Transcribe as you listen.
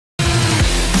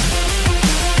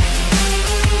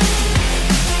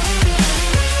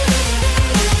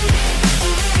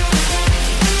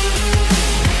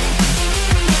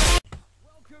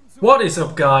What is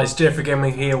up guys,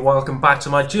 JayFerGaming here, welcome back to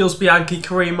my Jules Bianchi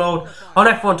career mode on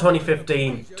F1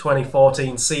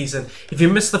 2015-2014 season. If you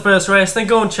missed the first race, then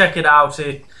go and check it out.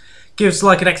 It gives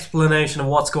like an explanation of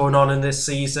what's going on in this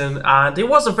season, and it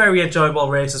was a very enjoyable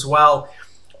race as well.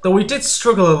 Though we did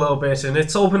struggle a little bit, and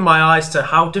it's opened my eyes to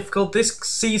how difficult this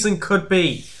season could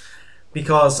be.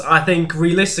 Because I think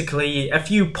realistically a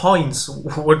few points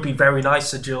would be very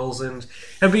nice to Jules, and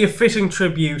it'd be a fitting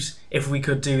tribute if we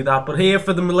could do that. But here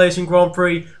for the Malaysian Grand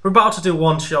Prix, we're about to do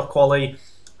one-shot quali,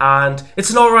 and it's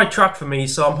an alright track for me,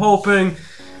 so I'm hoping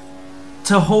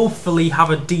to hopefully have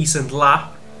a decent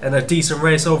lap and a decent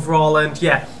race overall. And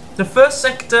yeah, the first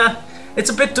sector, it's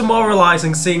a bit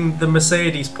demoralising seeing the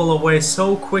Mercedes pull away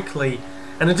so quickly.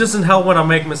 And it doesn't help when I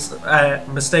make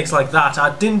mistakes like that.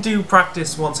 I didn't do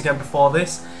practice once again before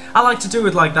this. I like to do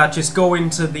it like that, just go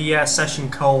into the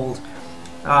session cold.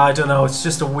 I don't know, it's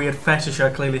just a weird fetish I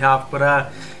clearly have.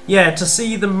 But yeah, to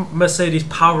see the Mercedes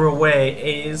power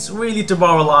away is really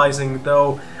demoralising,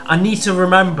 though I need to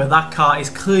remember that car is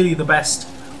clearly the best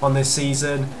on this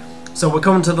season. So we're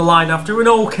coming to the line after an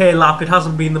okay lap. It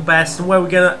hasn't been the best, and where we're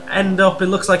going to end up, it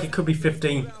looks like it could be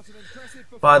 15th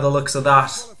by the looks of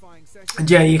that. And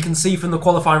yeah, you can see from the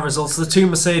qualifying results, the two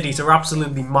Mercedes are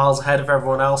absolutely miles ahead of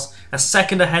everyone else. A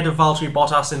second ahead of Valtteri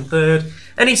Bottas in third.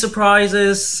 Any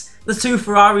surprises? The two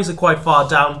Ferraris are quite far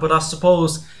down, but I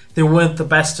suppose they weren't the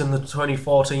best in the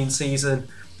 2014 season.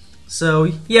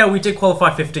 So yeah, we did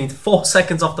qualify 15th, 4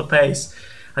 seconds off the pace.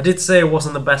 I did say it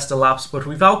wasn't the best of laps, but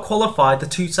we've out-qualified the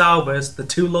two Saubers, the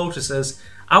two Lotuses,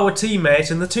 our teammate,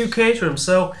 and the two Caterhams.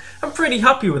 So I'm pretty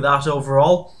happy with that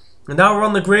overall. And now we're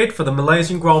on the grid for the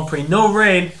Malaysian Grand Prix. No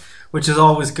rain, which is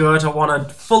always good. I want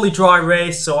a fully dry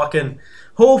race so I can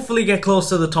hopefully get close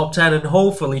to the top 10 and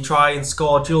hopefully try and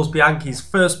score Jules Bianchi's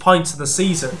first points of the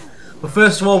season. But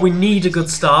first of all, we need a good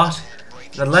start.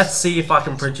 And let's see if I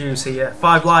can produce here.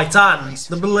 5 lights, and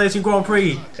the Malaysian Grand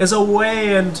Prix is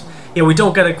away. And yeah, we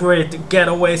don't get a great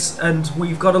getaway, and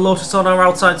we've got a Lotus on our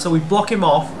outside, so we block him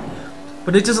off.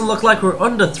 But it doesn't look like we're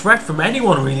under threat from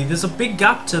anyone really. There's a big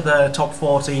gap to the top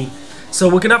 14. So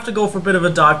we're going to have to go for a bit of a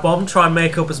dive bomb, try and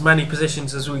make up as many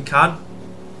positions as we can,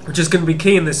 which is going to be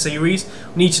key in this series.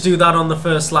 We need to do that on the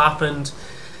first lap and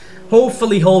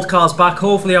hopefully hold cars back.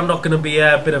 Hopefully I'm not going to be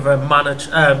a bit of a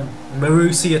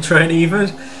Marussia train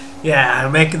even. Yeah,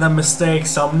 I'm making them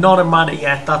mistakes, so I'm not a man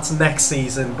yet. That's next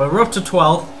season. But we're up to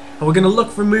 12th. And we're going to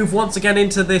look for a move once again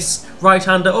into this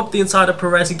right-hander up the inside of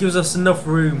Perez. It gives us enough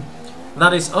room.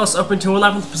 That is us up into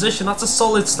 11th position. That's a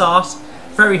solid start.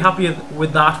 Very happy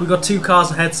with that. We've got two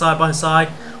cars ahead side by side.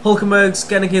 Hulkenberg's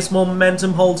getting his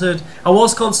momentum halted. I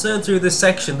was concerned through this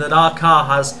section that our car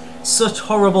has such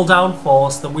horrible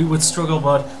downforce that we would struggle,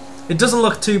 but it doesn't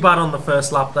look too bad on the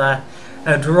first lap there.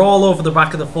 And we're all over the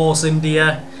back of the Force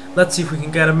India. Let's see if we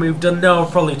can get a move done. No,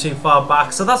 we're probably too far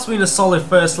back. So that's been a solid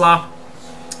first lap.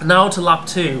 Now to lap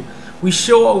 2. We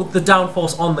show the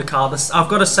downforce on the car. I've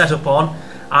got a setup on.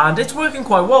 And it's working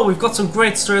quite well. We've got some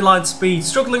great straight line speed,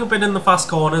 struggling a bit in the fast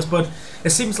corners, but it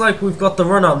seems like we've got the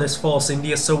run on this Force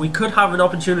India, so we could have an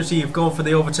opportunity of going for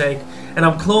the overtake. And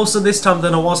I'm closer this time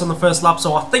than I was on the first lap,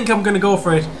 so I think I'm going to go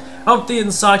for it. Out the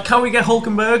inside, can we get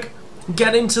Hulkenberg?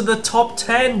 Get into the top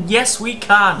 10? Yes, we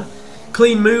can.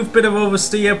 Clean move, bit of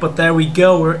oversteer, but there we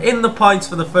go. We're in the points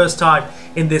for the first time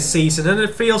in this season, and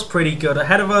it feels pretty good.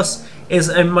 Ahead of us is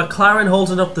a McLaren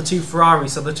holding up the two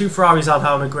Ferraris, so the two Ferraris aren't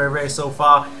having a great race so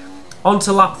far. On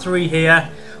to lap 3 here.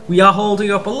 We are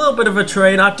holding up a little bit of a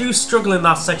train. I do struggle in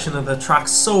that section of the track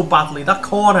so badly. That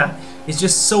corner is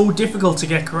just so difficult to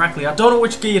get correctly. I don't know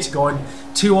which gear to go in,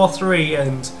 2 or 3,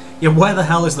 and yeah, where the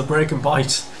hell is the braking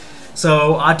point?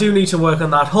 So I do need to work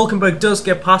on that. Hulkenberg does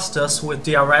get past us with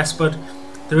DRS, but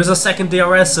there is a second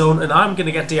DRS zone, and I'm going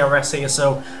to get DRS here,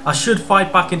 so I should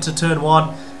fight back into turn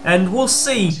 1, and we'll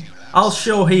see. I'll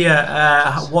show here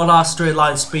what our straight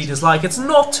line speed is like. It's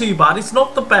not too bad. It's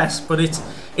not the best, but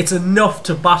it's enough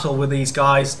to battle with these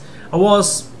guys. I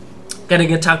was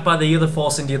getting attacked by the other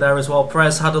Force India there as well.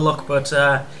 Perez had a look, but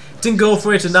didn't go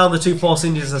for it, and now the two Force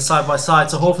Indias are side by side,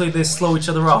 so hopefully they slow each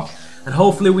other up. And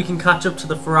hopefully we can catch up to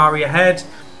the Ferrari ahead.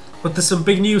 But there's some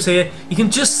big news here. You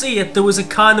can just see it. There was a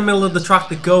car in the middle of the track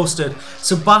that ghosted.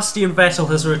 Sebastian Vettel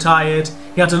has retired.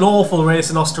 He had an awful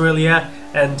race in Australia.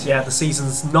 And yeah, the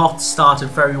season's not started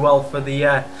very well for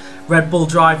the Red Bull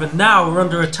driver. Now we're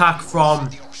under attack from,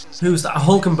 who's that?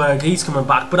 Hulkenberg. He's coming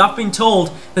back. But I've been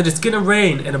told that it's going to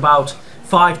rain in about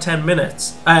 5-10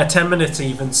 minutes. 10 minutes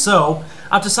even. So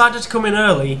I've decided to come in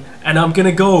early. And I'm going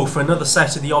to go for another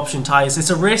set of the option tyres. It's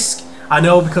a risk. I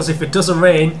know, because if it doesn't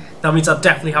rain, that means I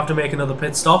definitely have to make another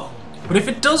pit stop. But if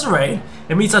it does rain,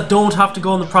 it means I don't have to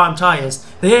go on the prime tyres.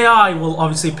 The AI will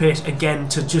obviously pit again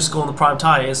to just go on the prime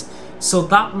tyres. So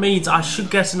that means I should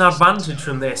get an advantage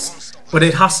from this. But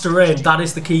it has to rain, that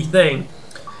is the key thing.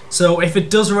 So if it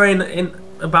does rain in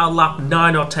about lap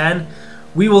 9 or 10,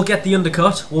 we will get the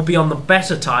undercut. We'll be on the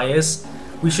better tyres.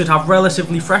 We should have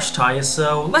relatively fresh tyres.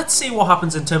 So let's see what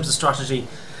happens in terms of strategy.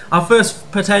 Our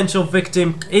first potential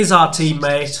victim is our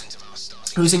teammate,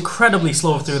 who's incredibly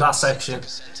slow through that section.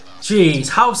 Jeez,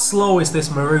 how slow is this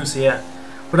Marussia?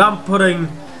 But I'm putting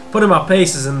my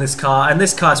paces in this car, and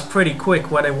this car's pretty quick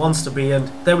when it wants to be. And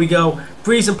there we go,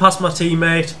 breezing past my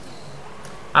teammate.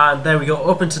 And there we go,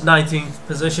 up into 19th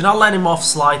position. I'll let him off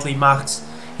slightly, Max.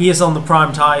 He is on the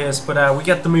prime tyres, but we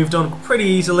get the move done pretty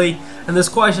easily. And there's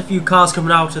quite a few cars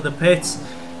coming out of the pits,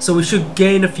 so we should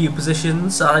gain a few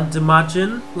positions, I'd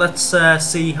imagine. Let's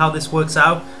see how this works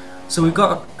out. So we've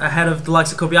got ahead of the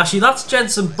likes of Kobayashi. That's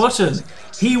Jenson Button.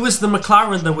 He was the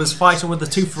McLaren that was fighting with the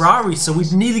two Ferraris, so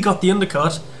we've nearly got the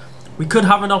undercut. We could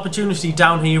have an opportunity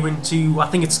down here into, I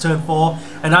think it's turn 4.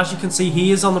 And as you can see,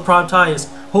 he is on the prime tyres,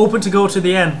 hoping to go to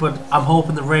the end, but I'm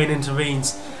hoping the rain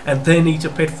intervenes. And they need to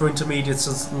pit for intermediates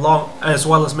as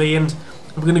well as me. And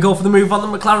we're going to go for the move on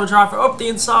the McLaren driver up the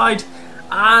inside.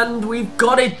 And we've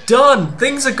got it done.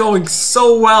 Things are going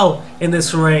so well in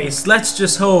this race. Let's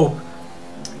just hope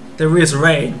there is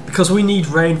rain, because we need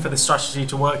rain for this strategy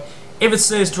to work. If it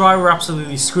stays dry, we're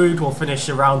absolutely screwed. We'll finish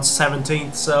around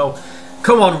 17th. So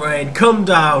come on, rain, come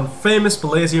down. Famous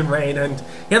Malaysian rain. And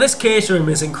yeah, this catering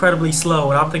is incredibly slow.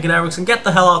 And I'm thinking, Ericsson, get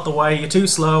the hell out the way. You're too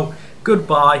slow.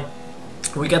 Goodbye.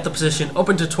 We get the position up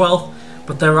into 12th.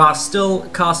 But there are still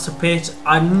cars to pit.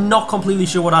 I'm not completely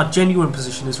sure what our genuine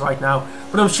position is right now,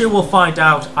 but I'm sure we'll find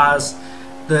out as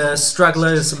the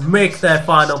stragglers make their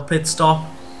final pit stop.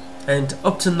 And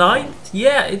up to 9th,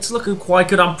 yeah, it's looking quite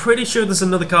good. I'm pretty sure there's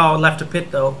another car left to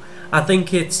pit though. I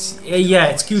think it's, yeah,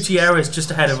 it's Gutierrez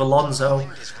just ahead of Alonso.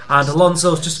 And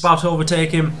Alonso's just about to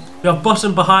overtake him. We have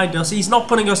Button behind us. He's not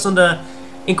putting us under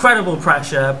incredible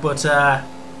pressure, but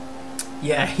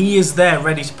yeah, he is there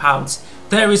ready to pounce.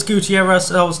 There is Gutierrez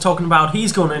I was talking about.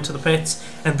 He's going into the pits.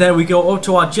 And there we go, up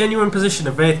to our genuine position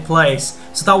of 8th place.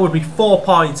 So that would be 4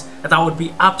 points. And that would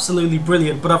be absolutely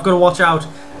brilliant. But I've got to watch out,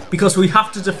 because we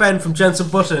have to defend from Jenson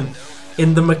Button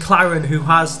in the McLaren, who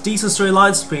has decent straight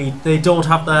line speed. They don't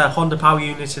have the Honda power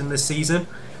unit in this season.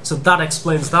 So that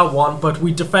explains that one. But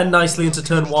we defend nicely into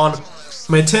turn 1.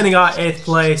 Maintaining our 8th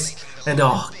place. And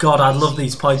oh god, I love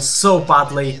these points so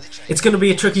badly. It's going to be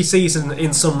a tricky season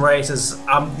in some races.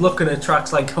 I'm looking at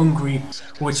tracks like Hungary,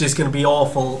 which is going to be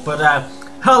awful. But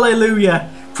hallelujah,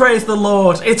 praise the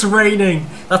Lord, it's raining.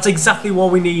 That's exactly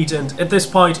what we need. And at this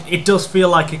point, it does feel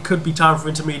like it could be time for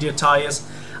intermediate tyres.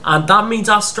 And that means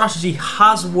our strategy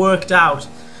has worked out.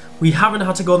 We haven't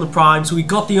had to go on the prime, so we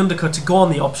got the undercut to go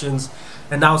on the options.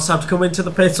 And now it's time to come into the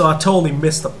pit, so I totally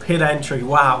missed the pit entry.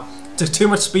 Wow, there's too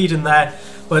much speed in there.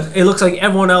 But it looks like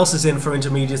everyone else is in for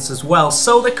intermediates as well.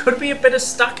 So there could be a bit of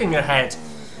stacking ahead.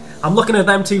 I'm looking at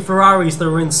them two Ferraris that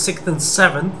are in 6th and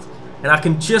 7th. And I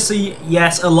can just see,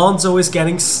 yes, Alonso is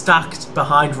getting stacked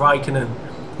behind Raikkonen.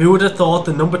 Who would have thought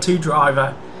the number 2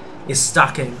 driver is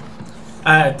stacking?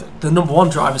 The number 1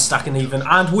 driver is stacking even.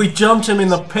 And we jumped him in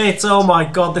the pits. Oh my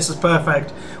god, this is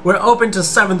perfect. We're up into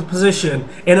 7th position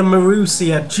in a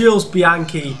Marussia. Jules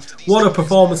Bianchi. What a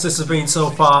performance this has been so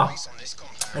far.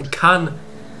 And can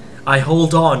I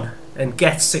hold on and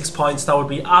get 6 points? That would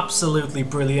be absolutely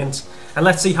brilliant. And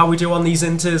let's see how we do on these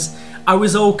inters. I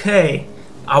was okay.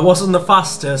 I wasn't the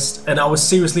fastest, and I was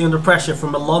seriously under pressure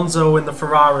from Alonso in the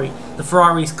Ferrari. The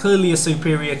Ferrari is clearly a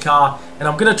superior car, and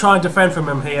I'm going to try and defend from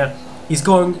him here. He's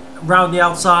going round the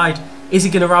outside. Is he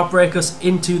going to outbrake us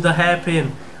into the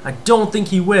hairpin? I don't think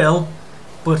he will,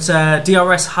 but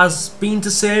DRS has been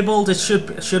disabled. It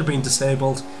should have been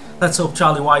disabled. Let's hope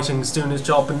Charlie Whiting's doing his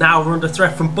job. And now we're under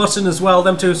threat from Button as well.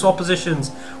 Them two swap positions.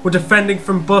 We're defending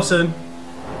from Button.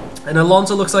 And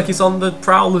Alonso looks like he's on the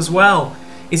prowl as well.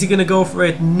 Is he going to go for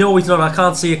it? No, he's not. I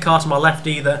can't see a car to my left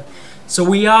either. So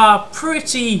we are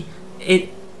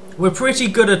we're pretty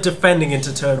good at defending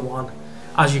into turn 1.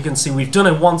 As you can see, we've done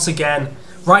it once again.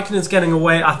 Raikkonen's getting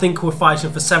away. I think we're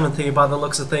fighting for 7th here by the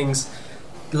looks of things.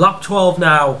 Lap 12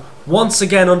 now. Once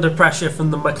again under pressure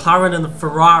from the McLaren and the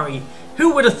Ferrari.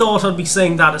 Who would have thought I'd be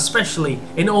saying that, especially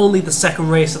in only the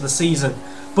 2nd race of the season?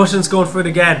 Button's going for it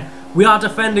again. We are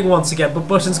defending once again, but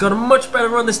Button's got a much better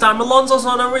run this time. Alonso's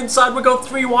on our inside. We go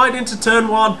 3 wide into turn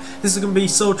 1. This is going to be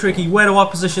so tricky. Where do I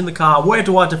position the car? Where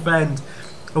do I defend?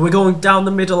 And we're going down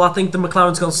the middle. I think the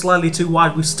McLaren's gone slightly too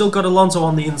wide. We've still got Alonso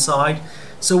on the inside.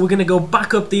 So we're going to go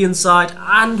back up the inside,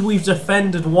 and we've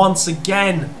defended once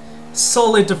again.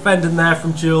 Solid defending there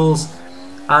from Jules.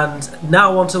 And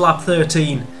now on to lap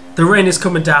 13. The rain is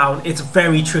coming down. It's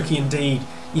very tricky indeed.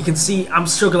 You can see I'm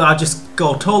struggling. I just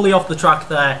go totally off the track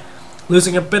there.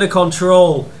 Losing a bit of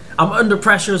control. I'm under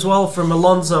pressure as well from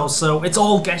Alonso, so it's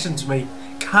all getting to me.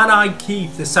 Can I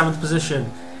keep the 7th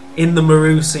position in the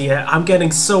Marussia? I'm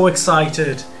getting so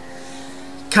excited.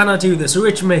 Can I do this?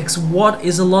 Rich Mix, what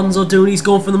is Alonso doing? He's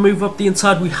going for the move up the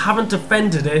inside. We haven't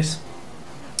defended it.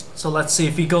 So let's see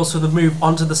if he goes for the move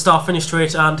onto the start-finish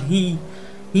straight, and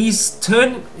he's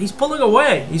pulling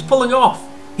away. He's pulling off.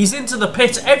 He's into the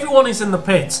pits. Everyone is in the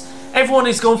pits. Everyone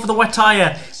is going for the wet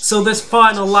tyre. So this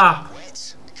final lap,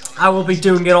 I will be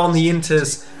doing it on the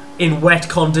Inters in wet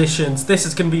conditions. This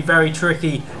is going to be very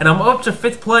tricky. And I'm up to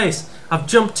 5th place. I've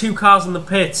jumped 2 cars in the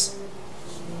pits.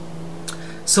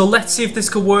 So let's see if this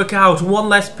could work out. One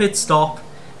less pit stop.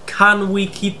 Can we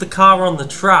keep the car on the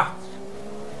track?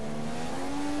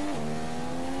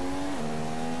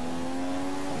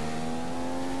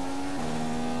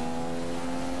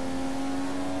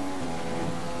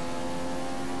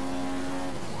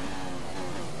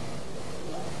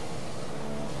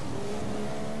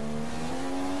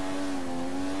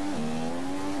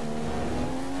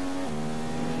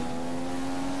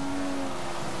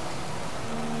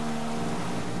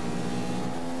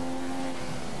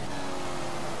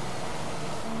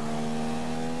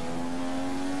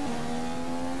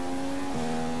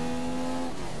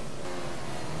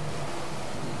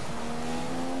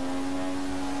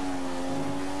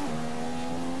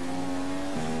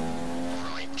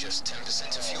 Just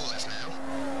 10% of fuel left now.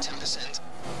 10%.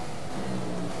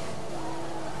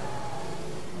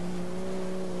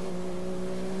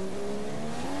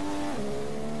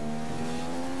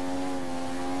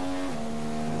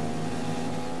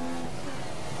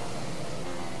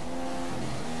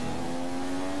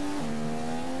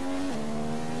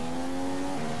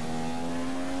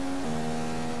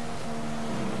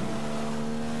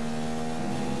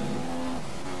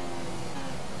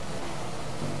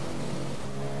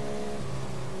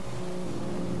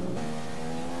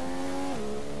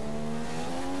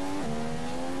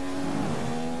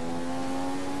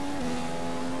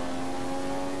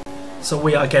 So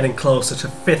we are getting closer to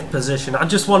 5th position. I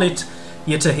just wanted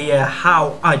you to hear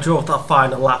how I drove that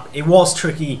final lap. It was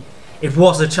tricky, it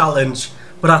was a challenge,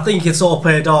 but I think it's all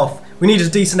paid off. We need a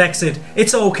decent exit.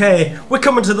 It's okay, we're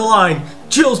coming to the line.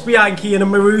 Jules Bianchi in a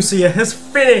Marussia has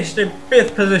finished in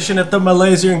 5th position at the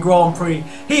Malaysian Grand Prix.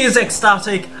 He is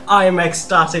ecstatic, I am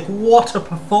ecstatic. What a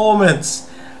performance.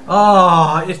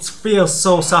 Ah, it feels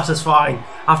so satisfying.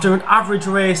 After an average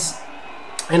race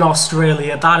in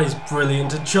Australia, that is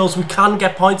brilliant. It shows we can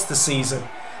get points this season.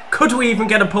 Could we even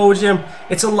get a podium?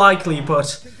 It's unlikely,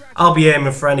 but I'll be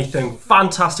aiming for anything.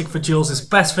 Fantastic for Jules, his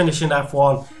best finish in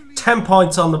F1. 10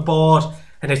 points on the board,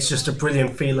 and it's just a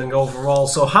brilliant feeling overall.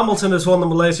 So Hamilton has won the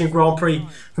Malaysian Grand Prix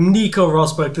from Nico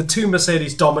Rosberg, the 2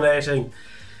 Mercedes dominating,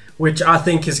 which I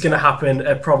think is going to happen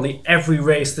at probably every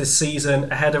race this season.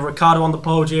 Ahead of Ricciardo on the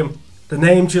podium, the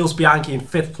name Jules Bianchi in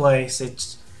 5th place.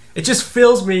 It just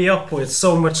fills me up with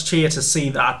so much cheer to see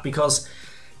that, because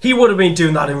he would have been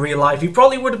doing that in real life. He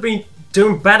probably would have been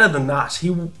doing better than that. He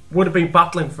would have been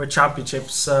battling for a championship.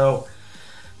 So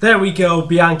there we go,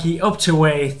 Bianchi up to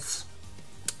 8th.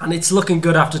 And it's looking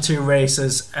good after 2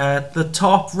 races. At the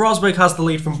top, Rosberg has the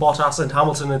lead from Bottas and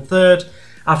Hamilton in 3rd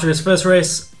after his first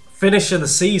race finish of the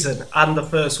season and the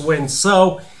first win.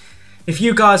 So if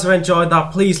you guys have enjoyed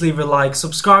that, please leave a like.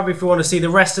 Subscribe if you want to see the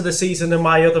rest of the season and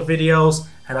my other videos.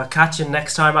 And I'll catch you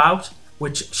next time out,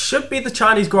 which should be the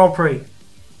Chinese Grand Prix.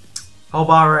 Or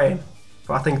Bahrain.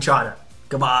 But I think China.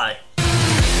 Goodbye.